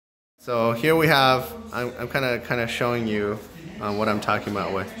So here we have, I'm kind of showing you what I'm talking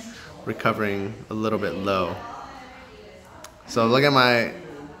about with recovering a little bit low. So look at my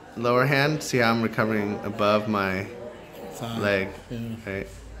lower hand, see how I'm recovering above my leg, right?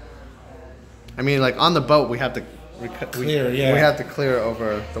 I mean, like on the boat we have to clear, we have to clear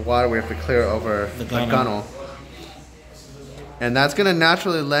over the water, we have to clear over the gunnel. And that's gonna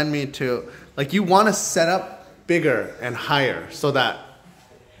naturally lend me to, like, you wanna set up bigger and higher so that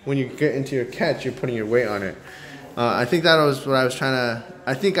when you get into your catch, you're putting your weight on it. I think that was what I was trying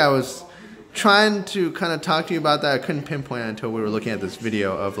to kind of talk to you about that. I couldn't pinpoint it until we were looking at this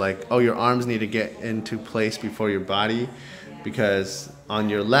video of like, oh, your arms need to get into place before your body, because on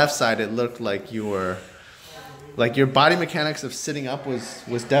your left side, it looked like you were, like your body mechanics of sitting up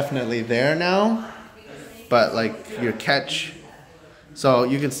was definitely there now, but like your catch, so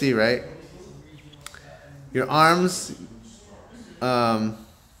you can see, right? Your arms, well,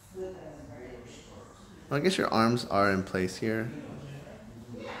 I guess your arms are in place here,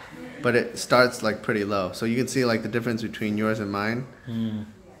 but it starts like pretty low. So you can see like the difference between yours and mine,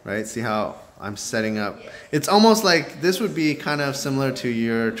 right? See how I'm setting up. It's almost like this would be kind of similar to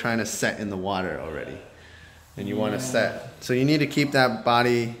you're trying to set in the water already, and you want to set. So you need to keep that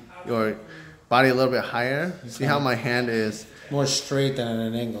body, your body a little bit higher. See how my hand is more straight than at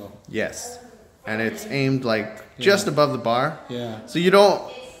an angle. Yes, and it's aimed like just above the bar. Yeah. So you don't.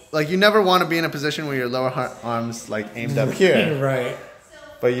 Like, you never want to be in a position where your lower arms like aimed up here. Right.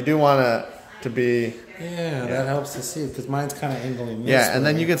 But you do want to be. Yeah, that helps to see, because mine's kind of angling this way. And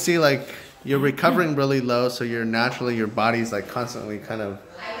then you can see like you're recovering really low, so you're naturally, your body's like constantly kind of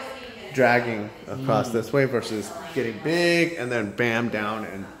dragging across this way versus getting big and then bam, down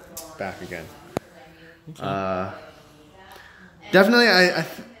and back again. Okay. Definitely, I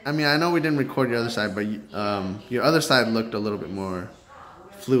mean, I know we didn't record your other side, but your other side looked a little bit more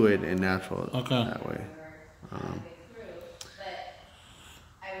fluid and natural that way.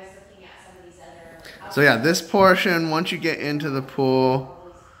 So yeah, this portion, once you get into the pool,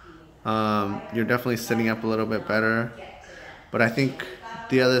 you're definitely sitting up a little bit better. But I think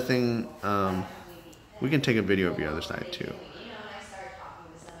the other thing, we can take a video of your other side too.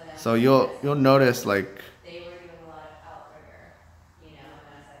 So you'll notice like,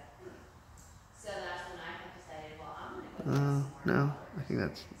 no, I think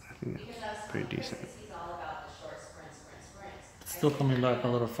that's pretty decent. Still coming back a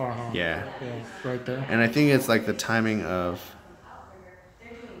little far, huh? Yeah. Yeah, right there. And I think it's like the timing of.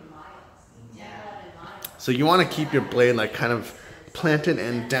 So you want to keep your blade like kind of planted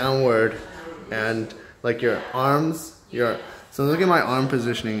and downward, and like your arms, so look at my arm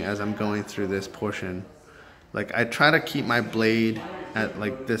positioning as I'm going through this portion. Like I try to keep my blade at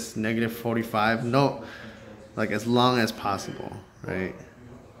like this -45, no, like as long as possible, right?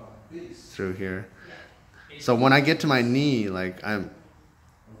 Through here. So when I get to my knee, like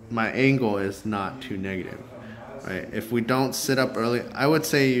my angle is not too negative, right? If we don't sit up early, I would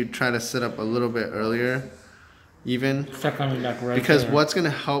say you try to sit up a little bit earlier, even. Start coming back right because there. what's gonna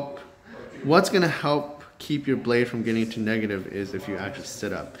help keep your blade from getting too negative is if you actually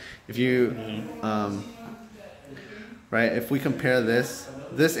sit up. If you, right? If we compare this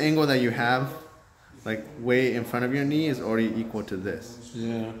angle that you have, like way in front of your knee, is already equal to this.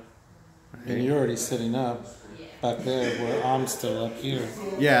 Yeah. And you're already sitting up back there where I'm still up here.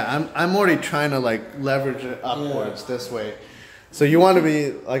 Yeah, I'm already trying to like leverage it upwards this way. So you want to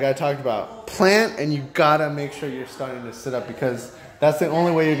be, like I talked about, plant, and you gotta make sure you're starting to sit up, because that's the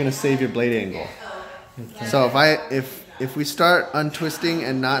only way you're gonna save your blade angle. Okay. So if we start untwisting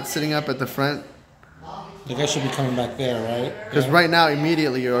and not sitting up at the front, like I should be coming back there, right? Because right now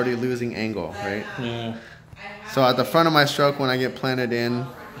immediately you're already losing angle, right? Yeah. So at the front of my stroke, when I get planted in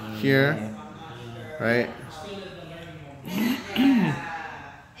here, right?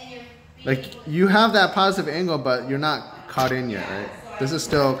 Like you have that positive angle, but you're not caught in yet, right? This is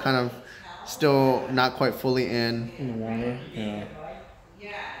still kind of, still not quite fully in the water. Yeah.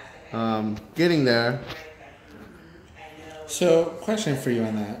 Getting there. So, question for you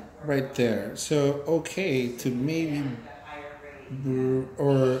on that, right there. So, okay, to maybe, let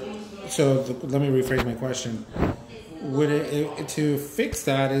me rephrase my question. Would it to fix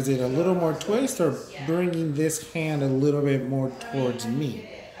that? Is it a little more twist, or bringing this hand a little bit more towards me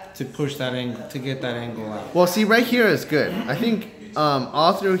to push that angle, to get that angle out? Well, see, right here is good. I think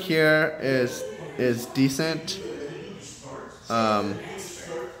all through here is decent.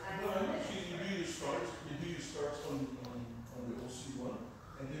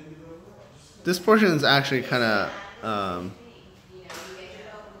 This portion is actually kind of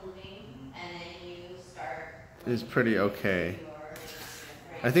is pretty okay.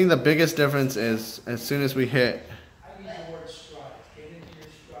 I think the biggest difference is as soon as we hit,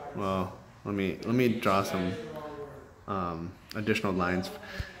 well, let me draw some additional lines.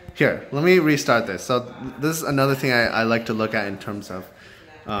 Here, let me restart this. So this is another thing I like to look at in terms of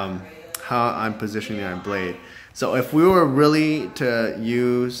how I'm positioning my blade. So if we were really to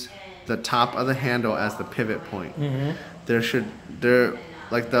use the top of the handle as the pivot point,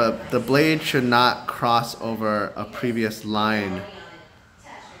 like the blade should not cross over a previous line.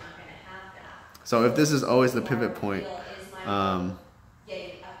 So if this is always the pivot point,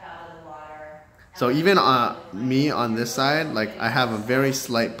 so even me on this side, like I have a very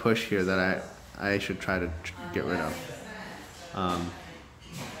slight push here that I should try to get rid of.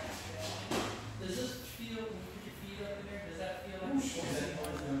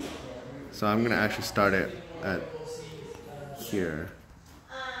 So I'm gonna actually start it at here.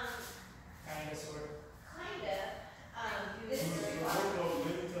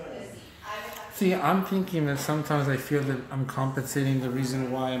 See, I'm thinking that sometimes I feel that I'm compensating. The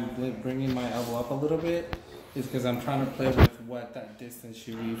reason why I'm bringing my elbow up a little bit is because I'm trying to play with what that distance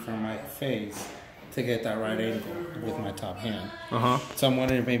should be from my face to get that right angle with my top hand. So I'm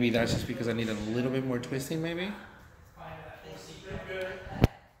wondering if maybe that's just because I need a little bit more twisting, maybe? I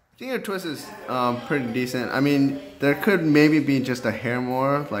think your twist is pretty decent. I mean, there could maybe be just a hair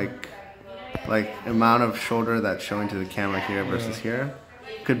more, like amount of shoulder that's showing to the camera here versus here.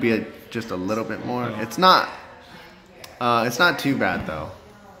 Could be just a little bit more. It's not too bad though.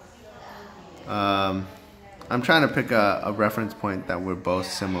 I'm trying to pick a reference point that we're both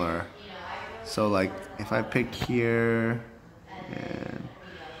similar. So like if I pick here, and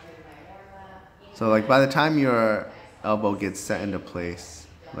so like by the time your elbow gets set into place,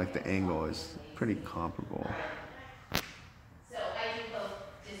 like the angle is pretty comparable.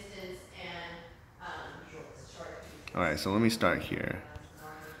 All right, so let me start here.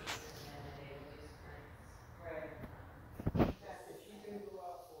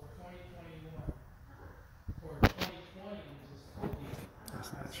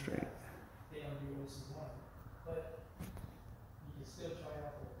 That's not straight.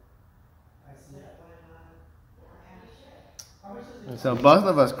 So both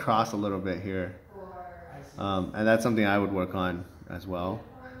of us cross a little bit here, and that's something I would work on as well.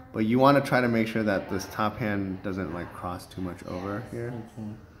 But you want to try to make sure that this top hand doesn't like cross too much over here.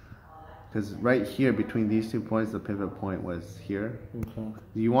 Because right here between these 2 points, the pivot point was here.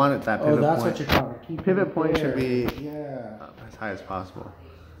 You want it, that pivot point. That's what you're trying to keep. Pivot point should be as high as possible.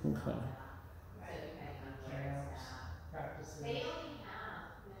 Okay.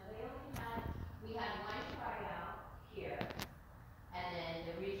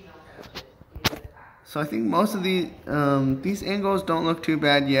 So I think most of these angles don't look too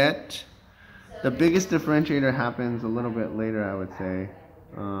bad yet. The biggest differentiator happens a little bit later, I would say.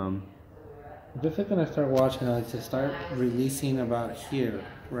 Just when I start watching, I like to start releasing about here,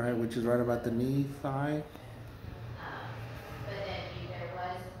 right, which is right about the knee, thigh.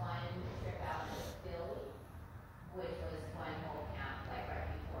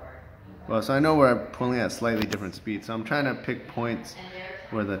 Well, so I know we're pulling at slightly different speeds, so I'm trying to pick points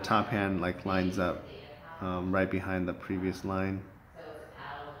where the top hand like lines up right behind the previous line.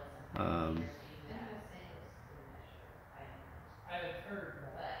 Let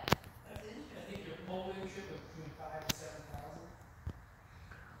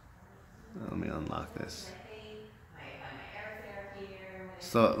me unlock this.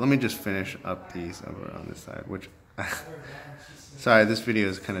 So let me just finish up these over on this side, which sorry, this video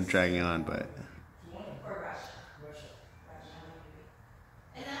is kind of dragging on, but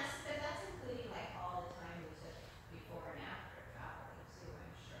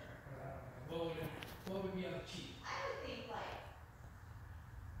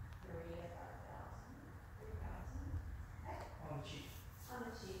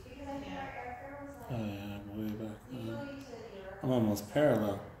way back. I'm almost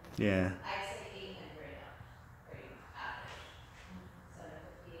parallel. yeah.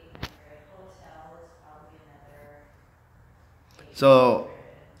 So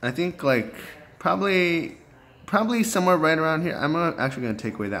I think like probably somewhere right around here. I'm actually gonna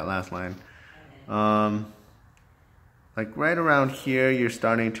take away that last line. Like right around here, you're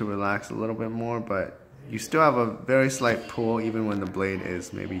starting to relax a little bit more, but you still have a very slight pull even when the blade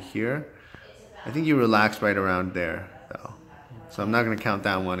is maybe here. I think you relax right around there though. So I'm not gonna count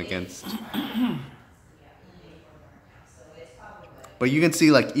that one against. But you can see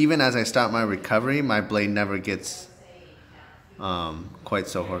like even as I start my recovery, my blade never gets quite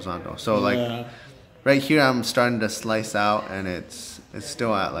so horizontal. So like right here I'm starting to slice out and it's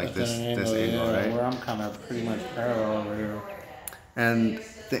still at like this angle, right? Where I'm kind of pretty much parallel over here. And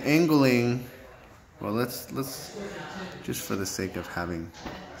the angling, well, let's just for the sake of having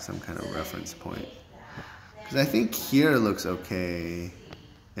some kind of reference point, because I think here looks okay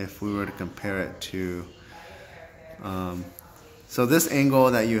if we were to compare it to, so this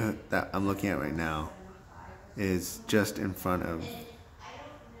angle that I'm looking at right now is just in front of,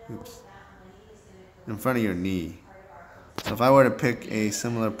 in front of your knee. So if I were to pick a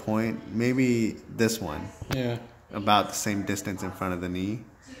similar point, maybe this one, Yeah. about the same distance in front of the knee.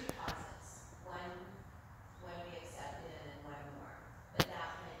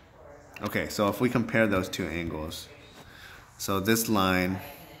 Okay, so if we compare those two angles, so this line,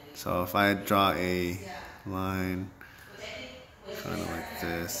 so if I draw a line kind of like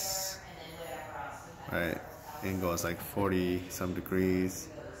this, right, angle is like 40 some degrees.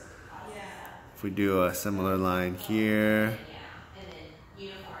 If we do a similar line here,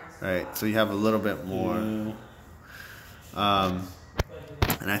 right, so you have a little bit more. And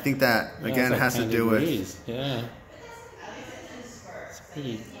I think that again like has to do degrees. with, yeah. It's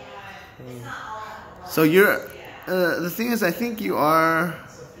pretty. So you're the thing is, I think you are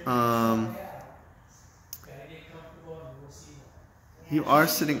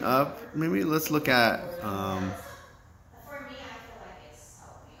sitting up. Maybe let's look at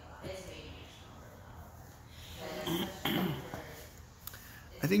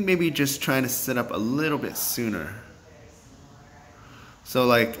I think maybe just trying to sit up a little bit sooner. So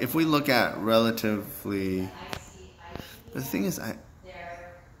like if we look at relatively, the thing is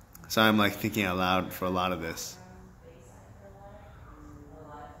so I'm like thinking out loud for a lot of this.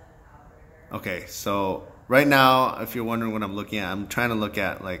 Okay, so right now, if you're wondering what I'm looking at, I'm trying to look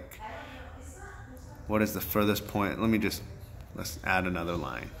at like, what is the furthest point? Let's add another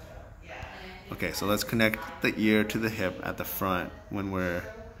line. Okay, so let's connect the ear to the hip at the front when we're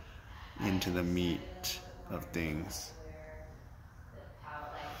into the meat of things.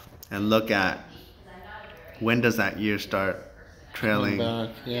 And look at, when does that ear start trailing back,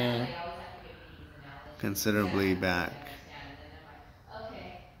 yeah. considerably back?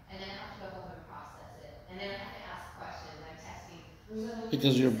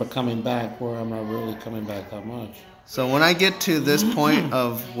 Because you're coming back where I'm not really coming back that much. So when I get to this point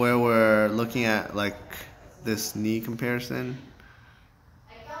of where we're looking at like this knee comparison,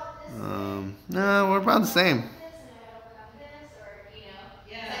 no, we're about the same.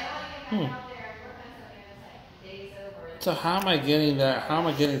 So how am I getting that? How am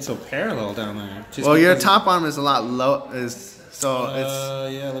I getting so parallel down there? Just well, your top arm is a lot low. It's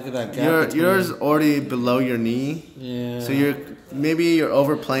yeah. Look at that gap. Yours already below your knee. Yeah. So maybe you're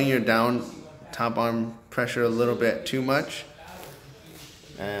overplaying your down top arm pressure a little bit too much.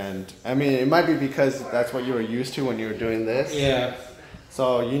 And I mean, it might be because that's what you were used to when you were doing this. Yeah.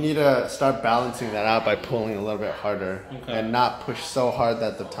 So you need to start balancing that out by pulling a little bit harder and not push so hard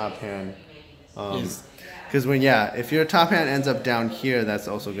that the top hand. Because if your top hand ends up down here, that's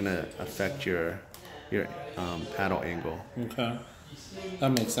also gonna affect your paddle angle. Okay,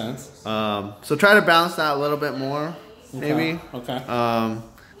 that makes sense. So try to balance that a little bit more, maybe. Okay.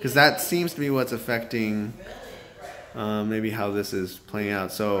 Because that seems to be what's affecting maybe how this is playing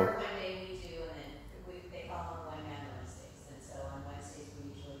out. So.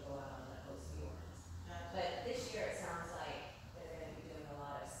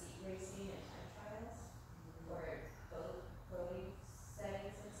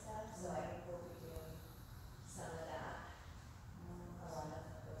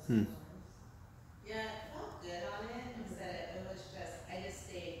 Yeah, it felt good on it. It was just, I just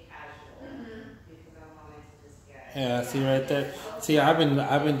stayed casual because I wanted to just get. Yeah, see right there. See, I've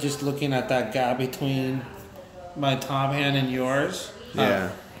been just looking at that gap between my top hand and yours.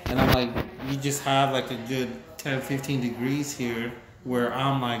 Yeah. And I'm like, you just have like a good 10, 15 degrees here where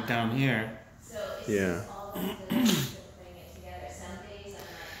I'm like down here. Yeah.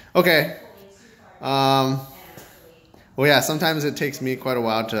 Okay. Well, yeah, sometimes it takes me quite a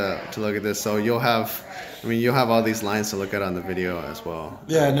while to look at this, so you'll have all these lines to look at on the video as well.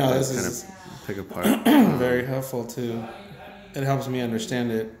 Yeah, no, this kind is of pick apart. very helpful too. It helps me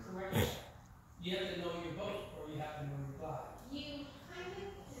understand it. You have to know your boat, or you have to know your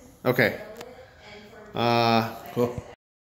glide. Okay. Cool.